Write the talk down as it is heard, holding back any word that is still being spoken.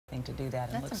willing to do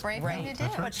that. And That's a brave thing to do.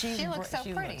 But she looks so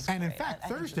pretty. And in fact,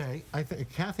 Thursday, I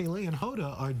think Kathy Lee and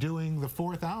Hoda are doing the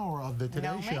 4th hour of the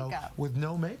Today Show with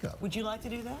no makeup. Would you like to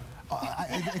do that?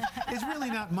 It's really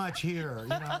not much here. You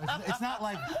know, it's not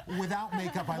like without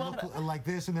makeup I look like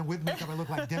this, and then with makeup I look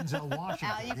like Denzel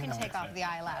Washington. You can take off the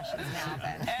eyelashes now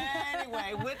then.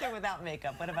 Anyway, with or without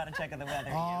makeup, what about a check of the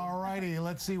weather? All righty,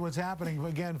 let's see what's happening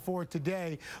again for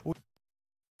today.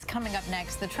 Coming up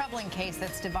next, the troubling case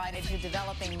that's divided you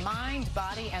developing mind,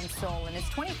 body, and soul in his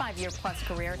 25-year-plus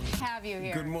career. Have you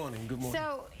here? Good morning. Good morning.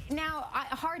 So now,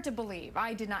 hard to believe.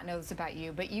 I did not know this about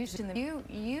you, but you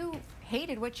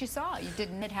hated what you saw. You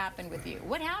didn't. It happened with you.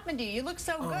 What happened to you? You look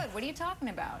so good. What are you talking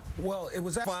about? Well, it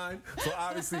was fine. So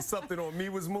obviously something on me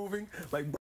was moving. Like.